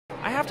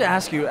I have to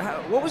ask you,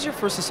 what was your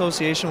first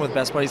association with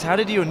Best Buddies? How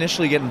did you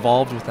initially get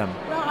involved with them?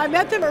 Well, I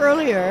met them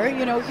earlier,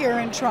 here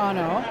in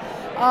Toronto,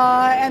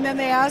 and then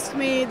they asked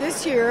me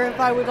this year if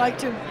I would like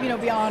to,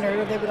 be honored,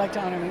 or they would like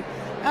to honor me.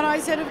 And I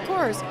said, of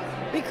course,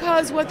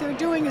 because what they're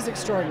doing is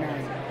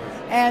extraordinary.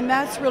 And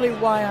that's really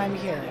why I'm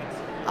here.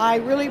 I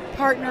really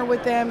partner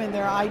with them in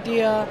their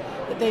idea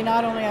that they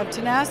not only have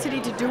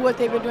tenacity to do what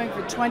they've been doing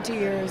for 20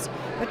 years,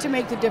 but to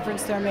make the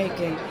difference they're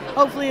making.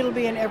 Hopefully it'll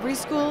be in every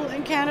school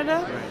in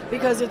Canada,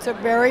 because it's a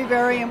very,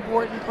 very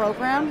important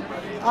program,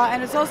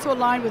 and it's also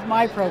aligned with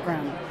my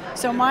program.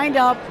 So Mind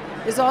Up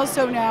is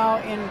also now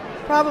in,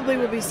 probably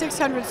will be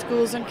 600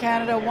 schools in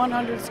Canada,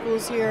 100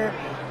 schools here,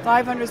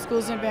 500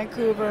 schools in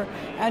Vancouver,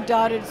 and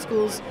dotted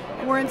schools.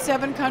 And we're in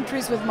 7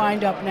 countries with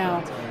Mind Up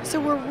now. So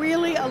we're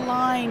really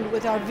aligned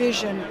with our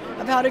vision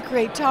of how to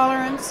create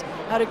tolerance,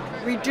 how to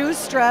reduce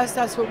stress,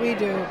 that's what we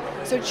do,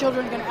 so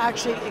children can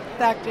actually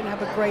affect and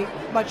have a great,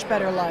 much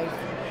better life.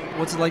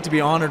 What's it like to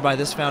be honored by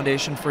this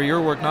foundation for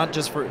your work, not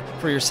just for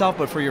yourself,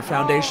 but for your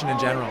foundation in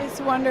general?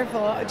 It's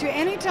wonderful.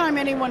 Anytime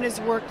anyone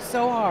has worked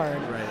so hard,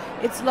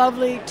 it's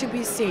lovely to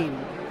be seen.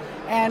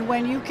 And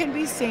when you can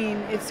be seen,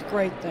 it's a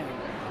great thing.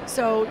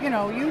 So,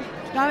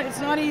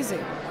 it's not easy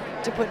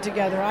to put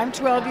together. I'm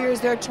 12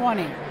 years, they're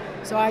 20.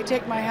 So I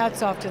take my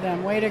hats off to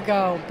them. Way to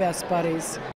go, Best Buddies.